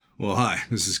Well, hi,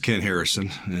 this is Ken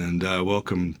Harrison, and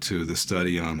welcome to the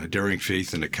study on A Daring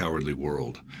Faith in a Cowardly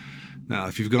World. Now,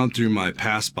 if you've gone through my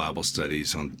past Bible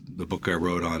studies on the book I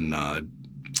wrote on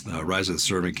Rise of the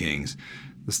Servant Kings,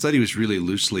 the study was really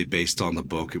loosely based on the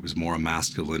book. It was more on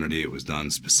masculinity. It was done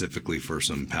specifically for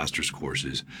some pastor's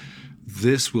courses.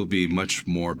 This will be much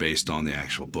more based on the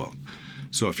actual book.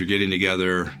 So if you're getting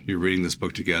together, you're reading this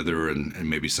book together, and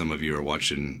maybe some of you are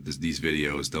watching these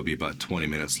videos, they'll be about 20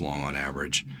 minutes long on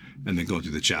average, and then go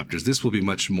through the chapters. This will be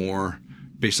much more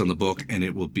based on the book, and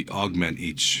it will be augment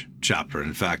each chapter.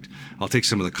 In fact, I'll take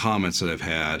some of the comments that I've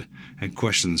had and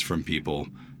questions from people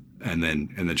and then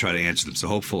try to answer them. So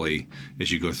hopefully,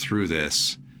 as you go through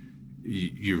this,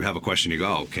 you have a question, you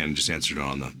go, oh, Ken just answered it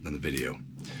on the video.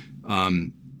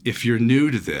 If you're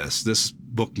new to this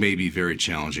book may be very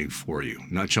challenging for you.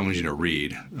 Not challenging to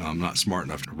read. I'm not smart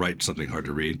enough to write something hard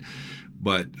to read,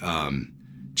 but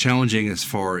challenging as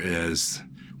far as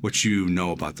what you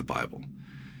know about the Bible.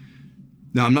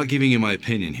 Now, I'm not giving you my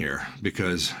opinion here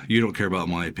because you don't care about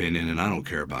my opinion and I don't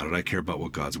care about it. I care about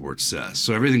what God's Word says.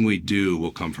 So everything we do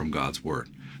will come from God's Word.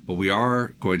 But we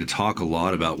are going to talk a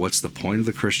lot about what's the point of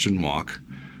the Christian walk.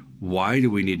 Why do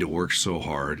we need to work so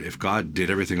hard? If God did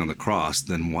everything on the cross,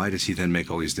 then why does he then make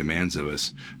all these demands of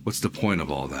us? What's the point of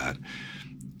all that?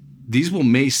 These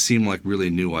may seem like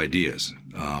really new ideas.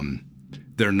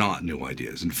 They're not new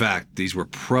ideas. In fact, these were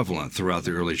prevalent throughout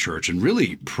the early church and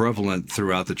really prevalent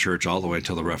throughout the church all the way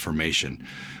until the Reformation.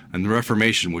 And the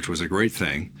Reformation, which was a great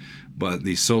thing, but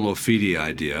the sola fide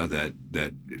idea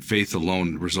that faith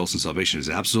alone results in salvation is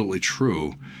absolutely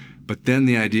true. But then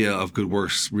the idea of good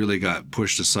works really got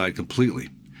pushed aside completely.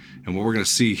 And what we're going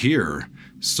to see here,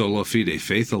 sola fide,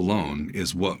 faith alone,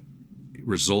 is what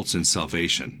results in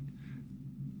salvation.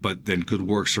 But then good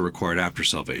works are required after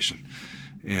salvation.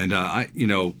 And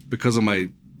because of my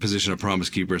position of Promise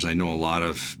Keepers, I know a lot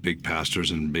of big pastors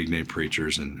and big name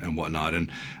preachers and whatnot.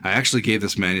 And I actually gave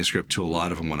this manuscript to a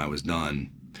lot of them when I was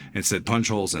done and said, punch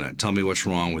holes in it, tell me what's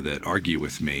wrong with it, argue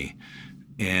with me.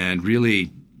 And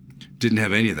really didn't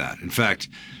have any of that. In fact,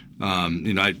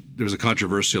 there was a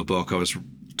controversial book. I was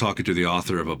talking to the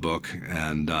author of a book,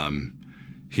 and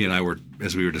he and I were,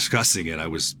 as we were discussing it, I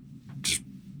was just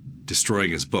destroying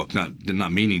his book,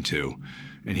 not meaning to.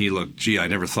 And he looked, gee, I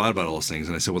never thought about all those things.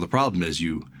 And I said, well, the problem is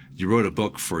you wrote a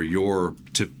book for your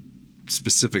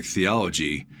specific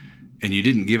theology, and you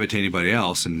didn't give it to anybody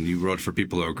else, and you wrote for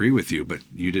people who agree with you, but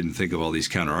you didn't think of all these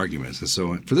counter arguments. And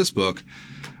so for this book,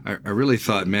 I really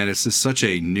thought, man, it's just such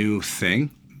a new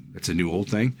thing. It's a new old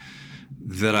thing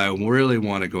that I really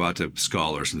want to go out to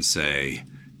scholars and say,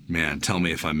 man, tell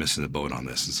me if I'm missing the boat on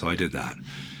this. And so I did that.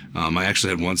 I actually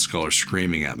had one scholar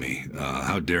screaming at me,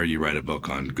 how dare you write a book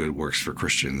on good works for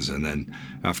Christians? And then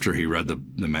after he read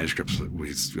the manuscript,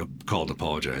 we called and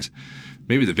apologized.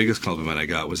 Maybe the biggest compliment I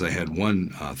got was I had one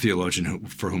theologian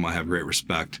for whom I have great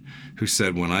respect who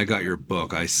said, when I got your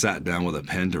book, I sat down with a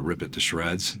pen to rip it to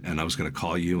shreds, and I was going to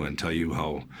call you and tell you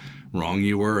how wrong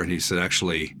you were. And he said,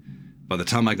 actually, by the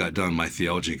time I got done, my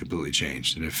theology completely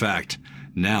changed. And in fact,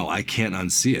 now I can't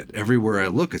unsee it. Everywhere I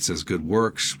look, it says good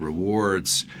works,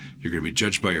 rewards, you're going to be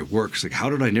judged by your works. Like, how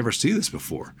did I never see this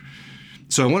before?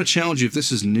 So I want to challenge you, if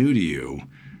this is new to you,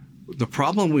 the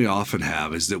problem we often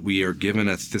have is that we are given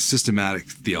a systematic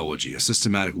theology, a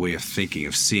systematic way of thinking,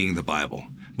 of seeing the Bible,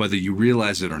 whether you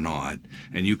realize it or not.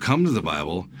 And you come to the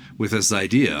Bible with this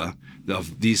idea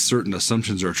of these certain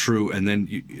assumptions are true, and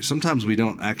then sometimes we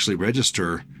don't actually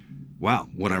register, wow,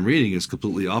 what I'm reading is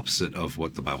completely opposite of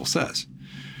what the Bible says.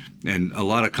 And a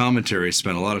lot of commentaries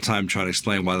spend a lot of time trying to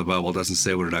explain why the Bible doesn't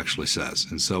say what it actually says.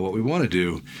 And so what we want to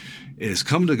do is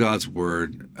come to God's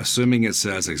Word, assuming it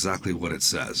says exactly what it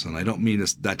says. And I don't mean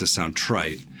that to sound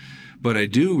trite, but I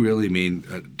do really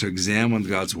mean to examine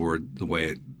God's Word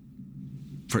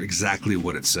for exactly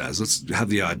what it says. Let's have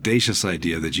the audacious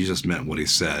idea that Jesus meant what he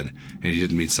said, and he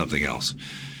didn't mean something else.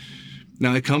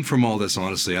 Now, I come from all this,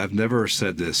 honestly. I've never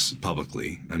said this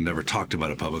publicly. I've never talked about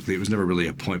it publicly. It was never really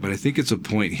a point, but I think it's a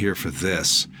point here for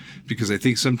this, because I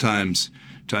think sometimes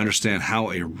to understand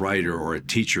how a writer or a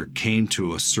teacher came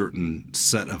to a certain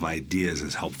set of ideas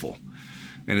is helpful.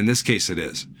 And in this case, it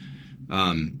is.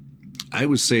 I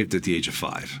was saved at the age of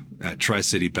 5 at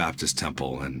Tri-City Baptist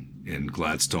Temple in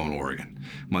Gladstone, Oregon.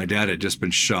 My dad had just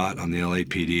been shot on the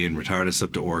LAPD and retired us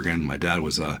up to Oregon. My dad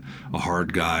was a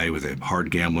hard guy with a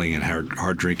hard gambling and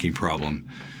hard drinking problem.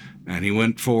 And he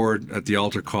went forward at the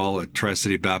altar call at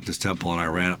Tri-City Baptist Temple, and I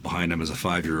ran up behind him as a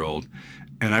 5-year-old.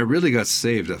 And I really got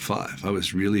saved at 5. I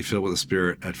was really filled with the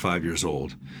Spirit at 5 years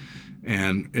old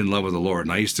and in love with the Lord.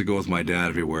 And I used to go with my dad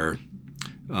everywhere.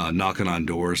 knocking on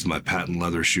doors with my patent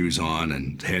leather shoes on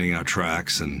and handing out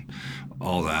tracts and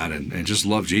all that, and just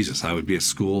love Jesus. I would be at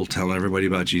school telling everybody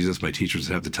about Jesus. My teachers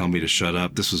would have to tell me to shut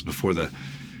up. This was before the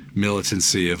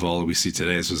militancy of all that we see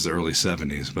today. This was the early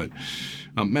 70s. But,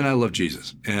 man, I love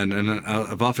Jesus. And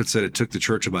I've often said it took the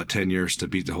church about 10 years to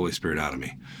beat the Holy Spirit out of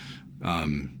me.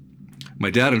 My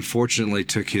dad, unfortunately,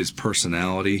 took his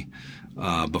personality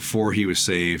before he was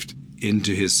saved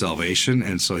into his salvation,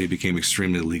 and so he became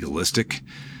extremely legalistic.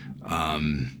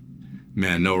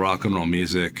 No rock and roll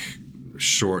music,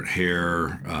 short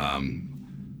hair,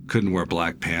 couldn't wear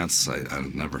black pants. I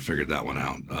never figured that one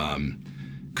out.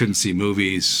 Couldn't see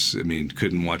movies.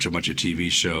 Couldn't watch a bunch of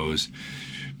TV shows.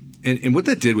 And what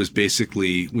that did was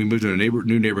basically, we moved to a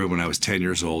new neighborhood when I was 10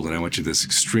 years old, and I went to this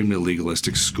extremely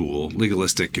legalistic school.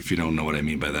 Legalistic, if you don't know what I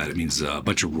mean by that, it means a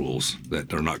bunch of rules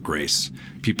that are not grace.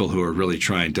 People who are really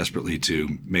trying desperately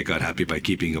to make God happy by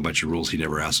keeping a bunch of rules he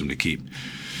never asked them to keep.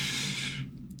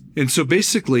 And so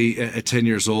basically, at 10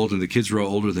 years old, and the kids were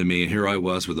all older than me, and here I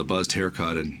was with a buzzed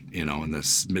haircut and, in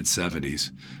the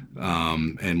mid-70s.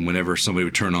 And whenever somebody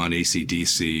would turn on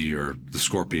AC/DC or the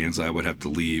Scorpions, I would have to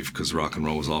leave because rock and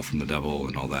roll was all from the devil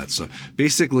and all that. So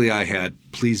basically, I had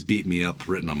 "Please beat me up"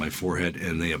 written on my forehead,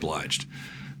 and they obliged.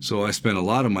 So I spent a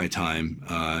lot of my time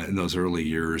in those early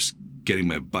years getting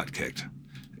my butt kicked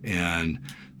and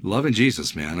loving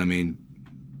Jesus, man.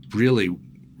 Really,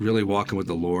 really walking with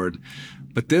the Lord.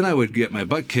 But then I would get my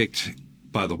butt kicked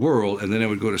by the world, and then I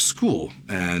would go to school,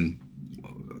 and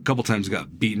a couple times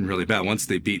got beaten really bad. Once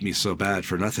they beat me so bad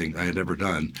for nothing I had ever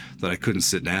done that I couldn't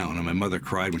sit down, and my mother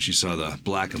cried when she saw the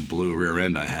black and blue rear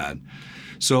end I had.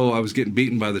 So I was getting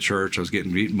beaten by the church, I was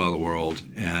getting beaten by the world,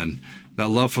 and that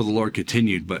love for the Lord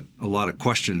continued, but a lot of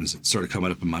questions started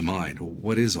coming up in my mind. Well,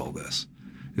 what is all this?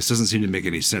 This doesn't seem to make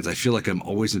any sense. I feel like I'm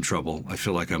always in trouble. I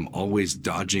feel like I'm always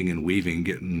dodging and weaving,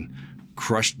 getting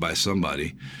crushed by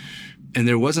somebody, and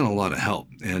there wasn't a lot of help.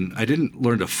 And I didn't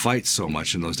learn to fight so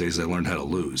much in those days. I learned how to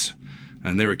lose,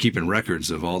 and they were keeping records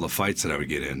of all the fights that I would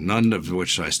get in, none of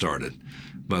which I started,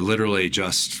 but literally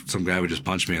just some guy would just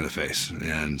punch me in the face.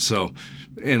 And so,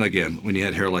 and again, when you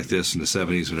had hair like this in the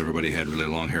 70s, when everybody had really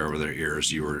long hair over their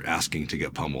ears, you were asking to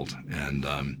get pummeled, and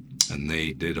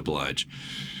they did oblige.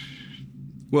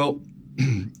 Well,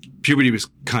 puberty was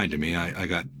kind to me. I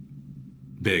got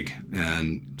big,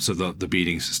 and so the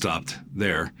beatings stopped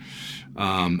there.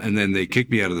 And then they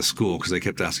kicked me out of the school because they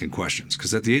kept asking questions.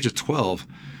 Because at the age of 12,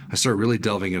 I started really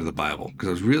delving into the Bible because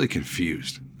I was really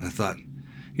confused. I thought,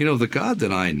 the God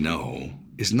that I know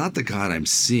is not the God I'm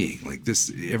seeing. Like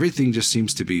this, everything just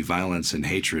seems to be violence and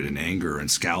hatred and anger and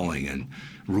scowling and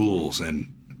rules,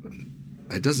 and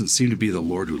it doesn't seem to be the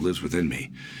Lord who lives within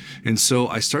me. And so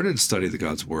I started to study the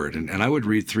God's Word, and I would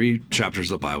read 3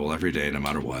 chapters of the Bible every day, no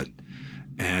matter what.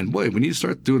 And boy, when you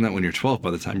start doing that when you're 12,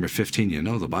 by the time you're 15, you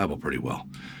know the Bible pretty well.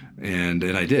 And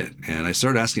I did. And I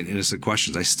started asking innocent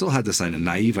questions. I still had this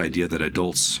naive idea that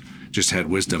adults just had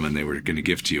wisdom and they were going to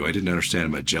give to you. I didn't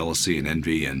understand about jealousy and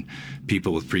envy and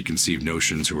people with preconceived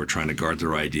notions who were trying to guard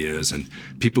their ideas and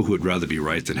people who would rather be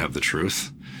right than have the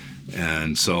truth.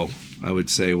 And so I would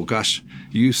say, well, gosh,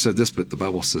 you said this, but the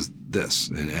Bible says this.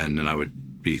 And then I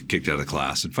would be kicked out of the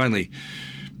class. And finally,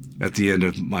 at the end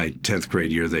of my 10th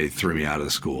grade year, they threw me out of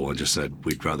the school and just said,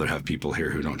 we'd rather have people here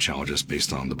who don't challenge us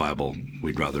based on the Bible.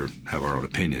 We'd rather have our own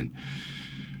opinion.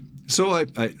 So I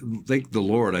thank the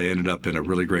Lord, I ended up in a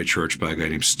really great church by a guy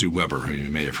named Stu Weber, who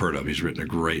you may have heard of. He's written a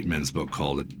great men's book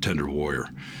called The Tender Warrior.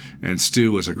 And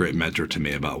Stu was a great mentor to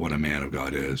me about what a man of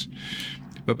God is.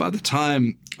 But by the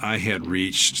time I had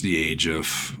reached the age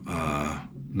of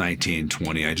 19,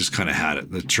 20, I just kind of had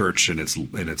it, the church and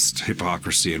its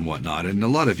hypocrisy and whatnot. And a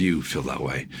lot of you feel that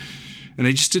way. And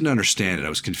I just didn't understand it. I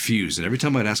was confused. And every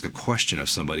time I'd ask a question of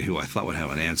somebody who I thought would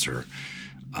have an answer,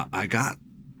 I got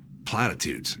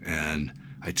platitudes and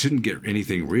I didn't get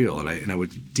anything real. And I was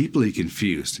deeply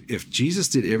confused. If Jesus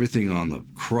did everything on the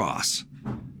cross,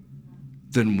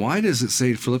 then why does it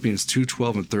say in Philippians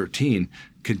 2:12 and 13,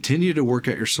 continue to work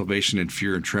out your salvation in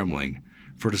fear and trembling,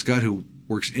 for it is God who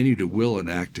works in you to will and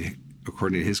act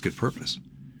according to his good purpose?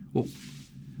 Well,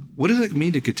 what does it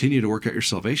mean to continue to work out your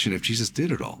salvation if Jesus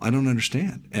did it all? I don't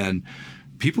understand. And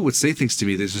people would say things to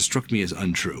me that just struck me as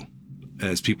untrue,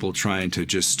 as people trying to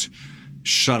just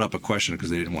shut up a question because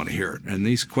they didn't want to hear it. And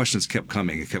these questions kept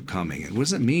coming and kept coming. And what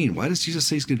does it mean? Why does Jesus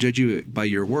say he's going to judge you by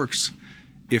your works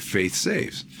if faith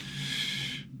saves?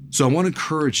 So I want to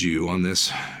encourage you on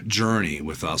this journey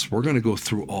with us. We're going to go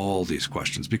through all these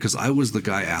questions because I was the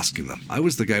guy asking them. I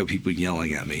was the guy with people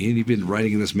yelling at me. And even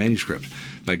writing in this manuscript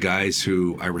by guys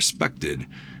who I respected,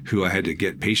 who I had to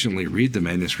get patiently read the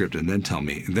manuscript and then tell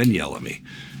me, and then yell at me.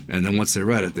 And then once they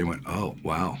read it, they went, oh,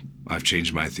 wow, I've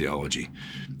changed my theology.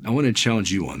 I want to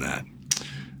challenge you on that.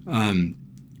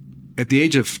 At the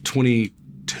age of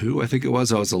 22, I think it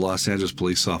was, I was a Los Angeles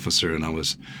police officer, and I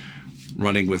was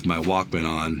running with my Walkman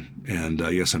on. And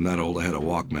yes, I'm that old. I had a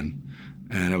Walkman.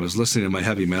 And I was listening to my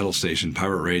heavy metal station,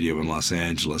 Pirate Radio in Los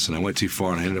Angeles, and I went too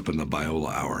far and I ended up in the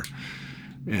Biola Hour.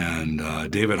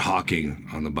 And David Hawking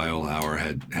on the Biola Hour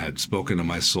had spoken to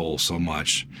my soul so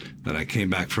much that I came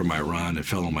back from my run and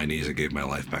fell on my knees and gave my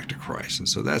life back to Christ. And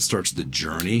so that starts the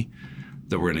journey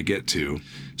that we're going to get to.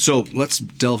 So let's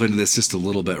delve into this just a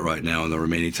little bit right now in the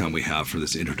remaining time we have for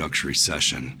this introductory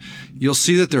session. You'll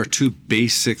see that there are two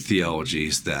basic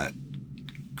theologies that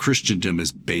Christendom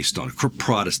is based on,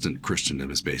 Protestant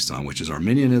Christendom is based on, which is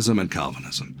Arminianism and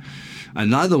Calvinism. And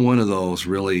neither one of those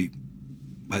really,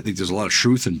 I think there's a lot of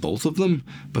truth in both of them,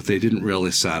 but they didn't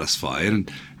really satisfy.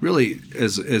 And really,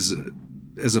 as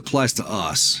applies to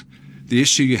us, the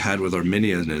issue you had with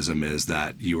Arminianism is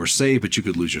that you were saved, but you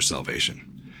could lose your salvation.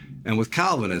 And with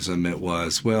Calvinism, it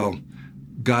was, well,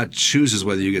 God chooses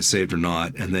whether you get saved or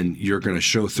not, and then you're going to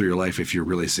show through your life if you're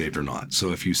really saved or not.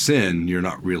 So if you sin, you're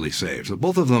not really saved. So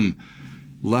both of them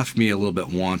left me a little bit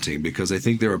wanting because I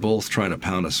think they were both trying to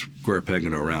pound a square peg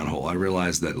into a round hole. I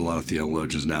realize that a lot of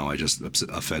theologians now I just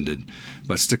offended,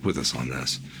 but stick with us on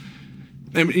this.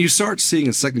 And you start seeing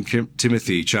in 2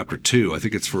 Timothy chapter 2, I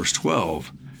think it's verse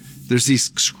 12, there's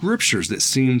these scriptures that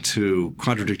seem to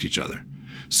contradict each other.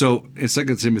 So in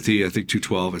 2 Timothy, I think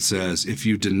 2:12, it says, if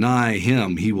you deny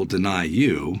him, he will deny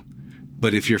you.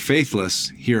 But if you're faithless,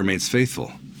 he remains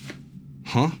faithful.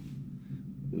 Huh?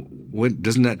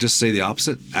 Doesn't that just say the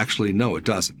opposite? Actually, no, it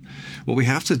doesn't. What we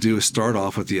have to do is start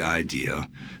off with the idea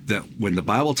that when the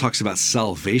Bible talks about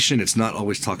salvation, it's not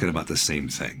always talking about the same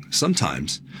thing.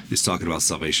 Sometimes it's talking about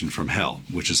salvation from hell,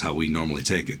 which is how we normally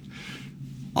take it.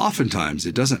 Oftentimes,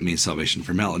 it doesn't mean salvation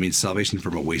from hell. It means salvation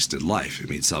from a wasted life. It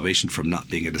means salvation from not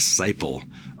being a disciple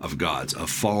of God's, of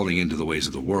falling into the ways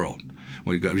of the world.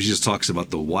 When Jesus talks about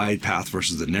the wide path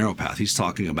versus the narrow path, he's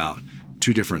talking about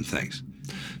two different things.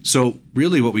 So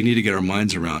really what we need to get our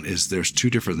minds around is there's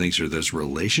two different things here. There's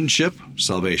relationship,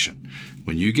 salvation.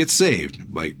 When you get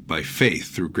saved by faith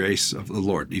through grace of the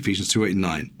Lord, Ephesians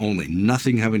 2:8-9, only,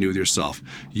 nothing having to do with yourself,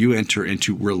 you enter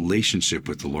into relationship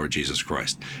with the Lord Jesus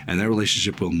Christ. And that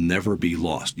relationship will never be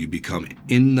lost. You become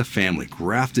in the family,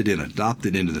 grafted in,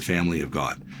 adopted into the family of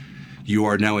God. You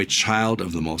are now a child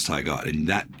of the Most High God, and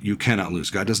that you cannot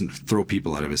lose. God doesn't throw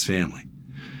people out of his family.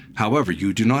 However,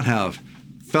 you do not have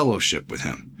fellowship with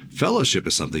him. Fellowship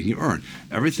is something you earn.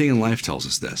 Everything in life tells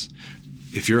us this.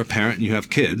 If you're a parent and you have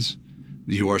kids,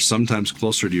 you are sometimes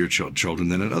closer to your children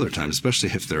than at other times, especially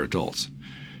if they're adults.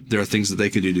 There are things that they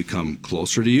can do to come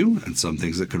closer to you and some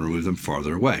things that can remove them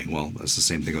farther away. Well, that's the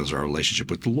same thing as our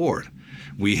relationship with the Lord.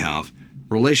 We have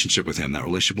relationship with him. That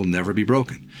relationship will never be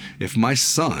broken. If my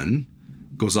son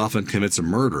goes off and commits a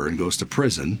murder and goes to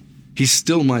prison, he's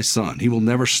still my son. He will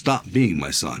never stop being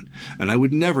my son. And I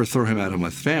would never throw him out of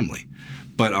my family.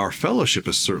 But our fellowship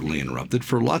is certainly interrupted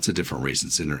for lots of different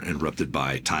reasons. Interrupted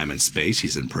by time and space.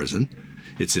 He's in prison.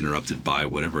 It's interrupted by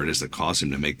whatever it is that caused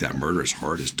him to make that murder. His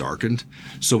heart is darkened.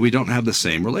 So we don't have the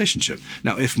same relationship.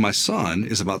 Now, if my son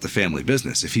is about the family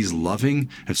business, if he's loving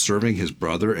and serving his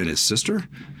brother and his sister,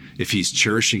 if he's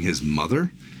cherishing his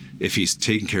mother, if he's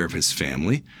taking care of his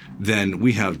family, then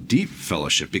we have deep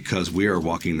fellowship because we are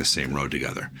walking the same road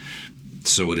together.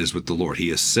 So it is with the Lord. He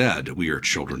has said we are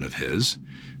children of his.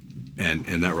 And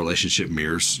that relationship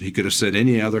mirrors, he could have said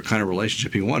any other kind of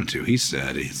relationship he wanted to. He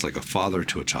said it's like a father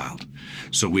to a child.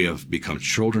 So we have become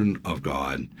children of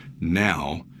God.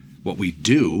 Now, what we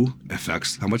do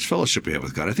affects how much fellowship we have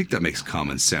with God. I think that makes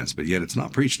common sense, but yet it's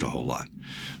not preached a whole lot.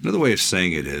 Another way of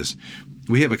saying it is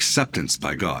we have acceptance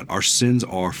by God. Our sins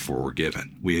are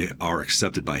forgiven. We are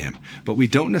accepted by him. But we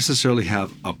don't necessarily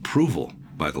have approval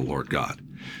by the Lord God.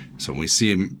 So when we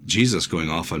see Jesus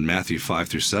going off on Matthew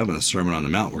 5-7, the Sermon on the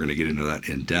Mount, we're going to get into that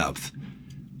in depth.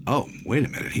 Oh, wait a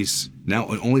minute. He's now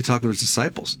only talking to his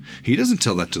disciples. He doesn't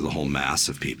tell that to the whole mass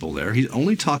of people there. He's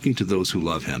only talking to those who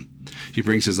love him. He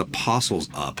brings his apostles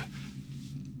up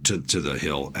to the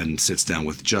hill and sits down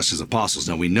with just his apostles.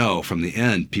 Now we know from the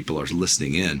end people are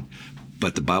listening in,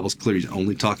 but the Bible's clear. He's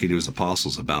only talking to his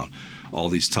apostles about all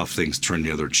these tough things, turn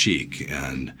the other cheek,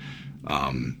 and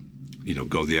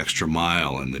go the extra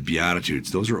mile, and the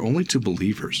Beatitudes. Those are only to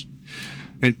believers.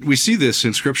 And we see this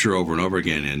in Scripture over and over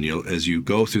again, and as you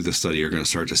go through the study, you're going to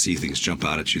start to see things jump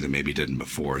out at you that maybe didn't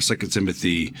before. 2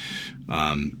 Timothy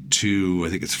 2, I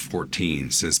think it's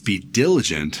 14, says, be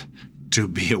diligent to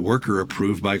be a worker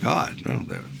approved by God.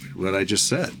 What I just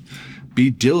said. be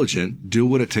diligent, do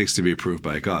what it takes to be approved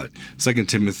by God. 2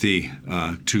 Timothy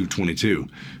 2:22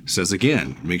 says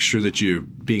again, make sure that you're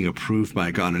being approved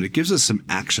by God. And it gives us some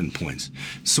action points.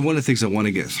 So one of the things I want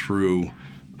to get through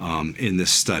in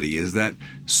this study is that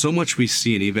so much we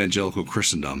see in evangelical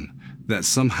Christendom that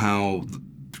somehow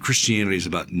Christianity is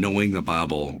about knowing the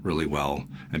Bible really well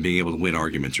and being able to win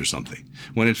arguments or something.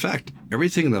 When in fact,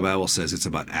 everything in the Bible says it's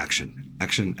about action,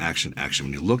 action, action, action.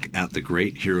 When you look at the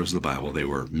great heroes of the Bible, they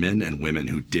were men and women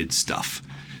who did stuff.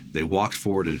 They walked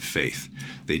forward in faith.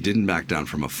 They didn't back down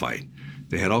from a fight.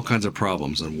 They had all kinds of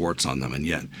problems and warts on them, and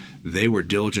yet they were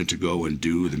diligent to go and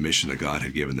do the mission that God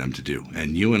had given them to do.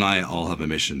 And you and I all have a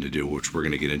mission to do, which we're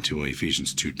going to get into in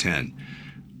Ephesians 2:10.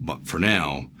 But for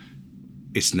now,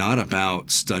 it's not about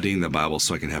studying the Bible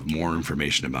so I can have more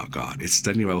information about God. It's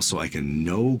studying the Bible so I can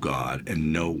know God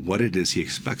and know what it is he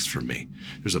expects from me.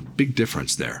 There's a big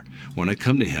difference there. When I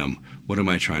come to him, what am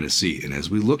I trying to see? And as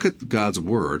we look at God's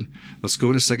word, let's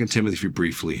go into 2 Timothy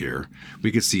briefly here.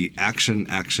 We can see action,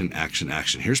 action, action,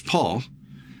 action. Here's Paul,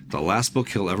 the last book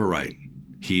he'll ever write.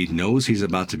 He knows he's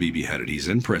about to be beheaded. He's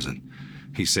in prison.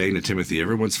 He's saying to Timothy,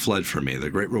 everyone's fled from me. The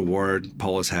great reward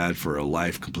Paul has had for a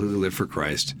life completely lived for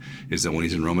Christ is that when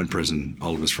he's in Roman prison,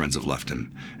 all of his friends have left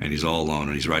him, and he's all alone.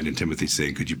 And he's writing to Timothy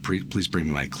saying, could you please bring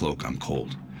me my cloak? I'm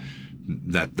cold.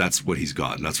 That's what he's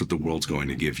got. And that's what the world's going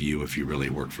to give you if you really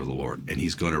work for the Lord. And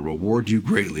he's going to reward you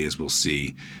greatly, as we'll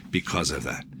see, because of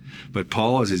that. But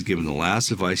Paul, as he's given the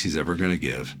last advice he's ever going to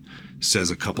give,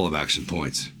 says a couple of action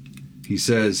points. He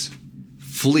says,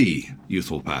 flee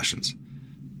youthful passions.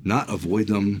 Not avoid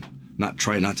them, not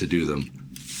try not to do them.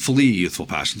 Flee youthful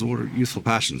passions. What are youthful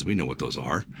passions? We know what those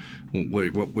are.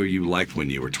 What were you like when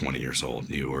you were 20 years old?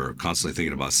 You were constantly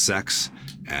thinking about sex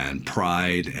and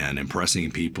pride and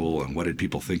impressing people and what did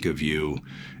people think of you.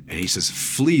 And he says,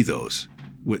 flee those.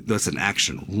 That's an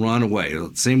action. Run away.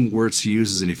 The same words he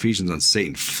uses in Ephesians on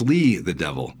Satan. Flee the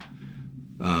devil.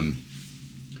 The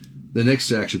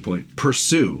next action point,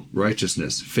 pursue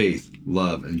righteousness, faith,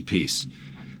 love, and peace.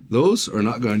 Those are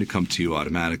not going to come to you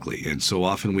automatically. And so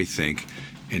often we think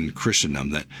in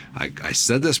Christendom that I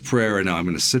said this prayer and now I'm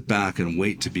going to sit back and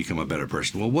wait to become a better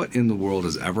person. Well, what in the world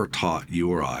has ever taught you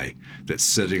or I that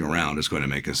sitting around is going to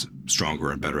make us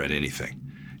stronger and better at anything?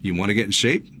 You want to get in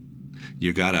shape?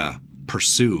 You got to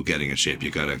pursue getting in shape. You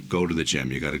got to go to the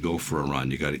gym. You got to go for a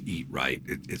run. You got to eat right.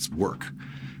 It's work.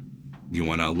 You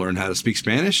want to learn how to speak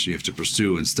Spanish? You have to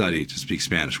pursue and study to speak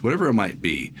Spanish, whatever it might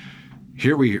be.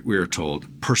 Here we are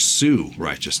told, pursue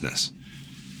righteousness.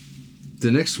 The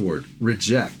next word,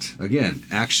 reject. Again,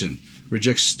 action.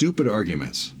 Reject stupid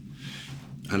arguments.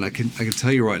 And I can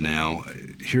tell you right now,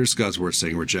 here's God's word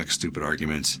saying reject stupid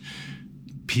arguments.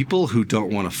 People who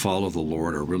don't want to follow the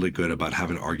Lord are really good about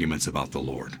having arguments about the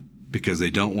Lord because they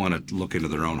don't want to look into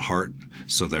their own heart,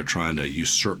 so they're trying to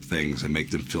usurp things and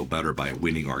make them feel better by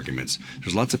winning arguments.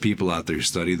 There's lots of people out there who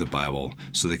study the Bible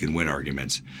so they can win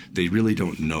arguments. They really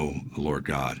don't know the Lord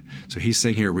God. So he's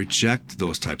saying here, reject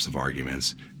those types of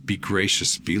arguments. Be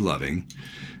gracious, be loving.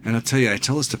 And I'll tell you, I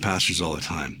tell this to pastors all the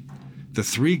time. The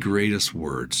three greatest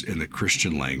words in the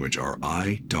Christian language are,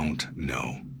 I don't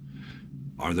know.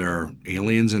 Are there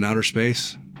aliens in outer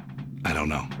space? I don't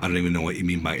know. I don't even know what you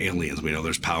mean by aliens. We know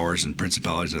there's powers and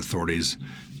principalities and authorities,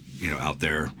 out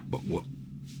there. But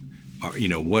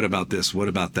what about this? What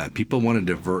about that? People want to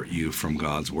divert you from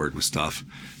God's word with stuff.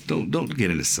 Don't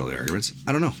get into silly arguments.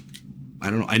 I don't know.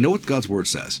 I know what God's word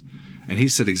says. And he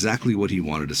said exactly what he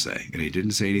wanted to say. And he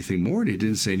didn't say anything more and he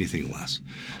didn't say anything less.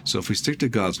 So if we stick to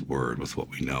God's word with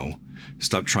what we know,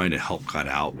 stop trying to help God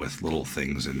out with little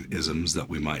things and isms that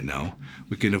we might know,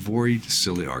 we can avoid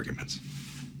silly arguments.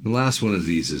 The last one of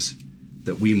these is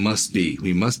that we must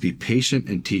be patient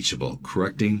and teachable,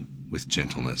 correcting with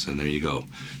gentleness. And there you go.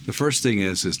 The first thing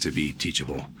is to be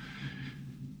teachable.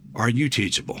 Are you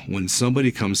teachable? When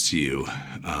somebody comes to you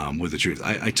with the truth,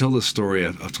 I tell this story,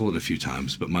 I've told it a few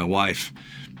times, but my wife,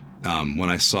 when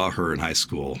I saw her in high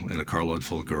school in a carload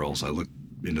full of girls, I looked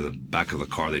into the back of the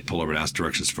car, they'd pull over and ask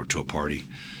directions to a party.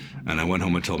 And I went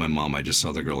home and told my mom, I just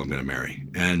saw the girl I'm going to marry.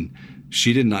 And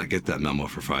she did not get that memo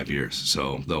for 5 years.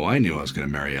 So though I knew I was going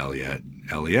to marry Elliot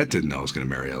didn't know I was going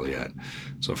to marry Elliot.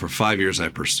 So for 5 years I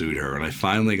pursued her and I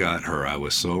finally got her. I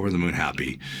was so over the moon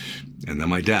happy. And then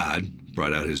my dad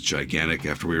brought out his gigantic,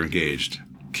 after we were engaged,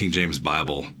 King James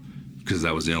Bible, because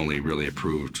that was the only really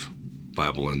approved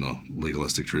Bible in the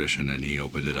legalistic tradition. And he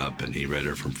opened it up and he read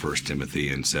it from 1 Timothy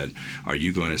and said, are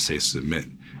you going to say submit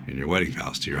in your wedding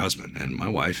vows to your husband? And my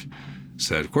wife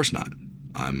said, of course not.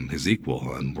 I'm his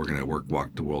equal, and we're going to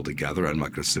walk the world together. I'm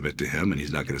not going to submit to him, and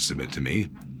he's not going to submit to me.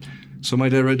 So my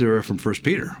dad read to her from 1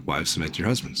 Peter, wives, submit to your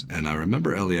husbands. And I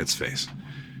remember Elliot's face.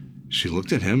 She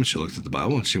looked at him, she looked at the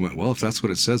Bible, and she went, well, if that's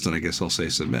what it says, then I guess I'll say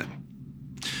submit.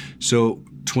 So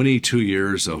 22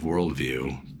 years of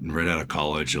worldview, right out of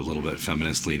college, a little bit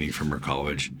feminist leaning from her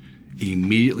college,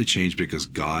 immediately changed because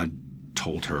God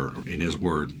told her in his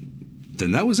word.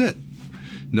 Then that was it.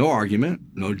 No argument,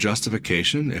 no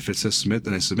justification. If it says submit,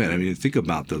 then I submit. I mean, think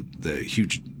about the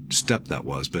huge step that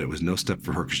was, but it was no step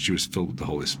for her because she was filled with the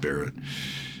Holy Spirit.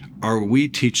 Are we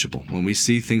teachable when we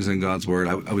see things in God's word?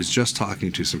 I was just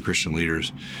talking to some Christian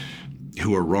leaders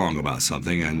who are wrong about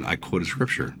something, and I quoted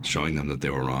scripture showing them that they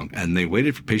were wrong. And they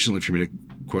waited patiently for me to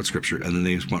quote scripture, and then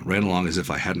they went right along as if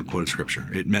I hadn't quoted scripture.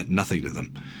 It meant nothing to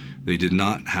them. They did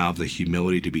not have the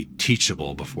humility to be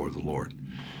teachable before the Lord.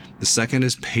 The second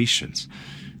is patience.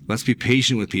 Let's be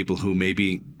patient with people who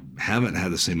maybe haven't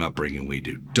had the same upbringing we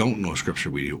do, don't know scripture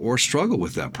we do, or struggle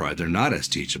with that pride. They're not as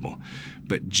teachable,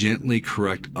 but gently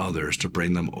correct others to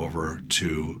bring them over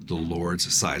to the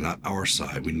Lord's side, not our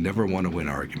side. We never want to win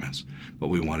arguments, but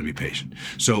we want to be patient.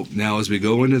 So now as we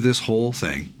go into this whole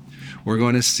thing, we're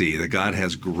going to see that God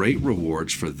has great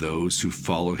rewards for those who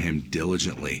follow him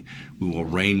diligently. We will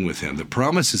reign with him. The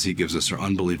promises he gives us are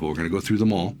unbelievable. We're going to go through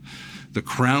them all. The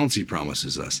crowns he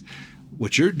promises us.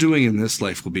 What you're doing in this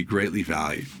life will be greatly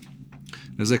valued.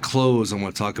 As I close, I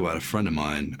want to talk about a friend of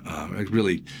mine.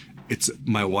 It's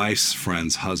my wife's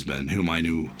friend's husband, whom I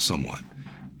knew somewhat.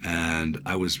 And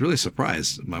I was really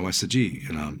surprised. My wife said, gee,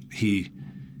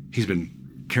 he's been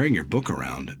carrying your book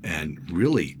around and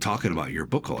really talking about your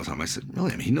book all the time. I said,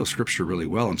 really? I mean, he knows scripture really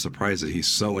well. I'm surprised that he's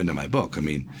so into my book. I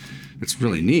mean, it's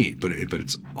really neat, but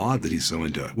it's odd that he's so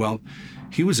into it. Well,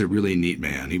 he was a really neat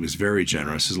man. He was very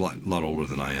generous. He's a lot older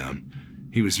than I am.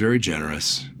 He was very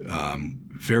generous,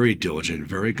 very diligent,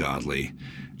 very godly,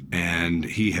 and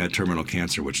he had terminal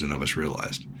cancer, which none of us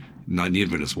realized, not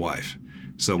even his wife.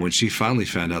 So when she finally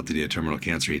found out that he had terminal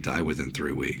cancer, he died within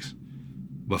 3 weeks.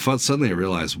 But suddenly I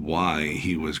realized why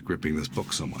he was gripping this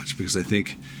book so much, because I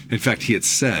think, in fact, he had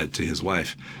said to his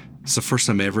wife, it's the first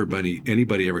time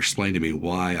anybody ever explained to me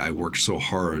why I worked so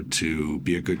hard to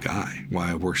be a good guy,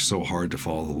 why I worked so hard to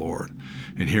follow the Lord.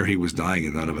 And here he was dying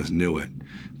and none of us knew it.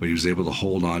 But he was able to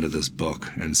hold on to this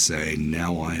book and say,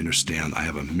 now I understand I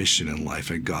have a mission in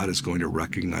life and God is going to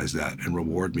recognize that and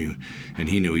reward me. And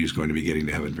he knew he was going to be getting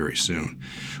to heaven very soon.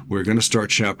 We're going to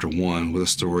start chapter 1 with a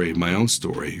story, my own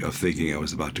story of thinking I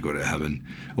was about to go to heaven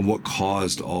and what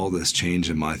caused all this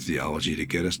change in my theology to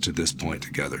get us to this point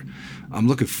together. I'm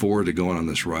looking forward to going on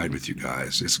this ride with you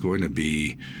guys. It's going to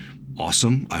be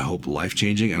awesome. I hope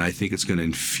life-changing, and I think it's going to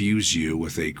infuse you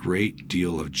with a great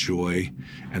deal of joy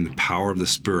and the power of the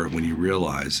Spirit when you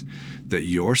realize that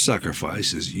your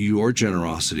sacrifices, your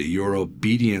generosity, your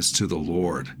obedience to the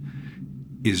Lord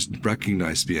is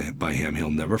recognized by him. He'll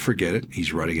never forget it.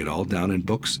 He's writing it all down in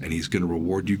books, and he's going to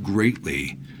reward you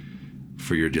greatly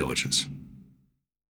for your diligence.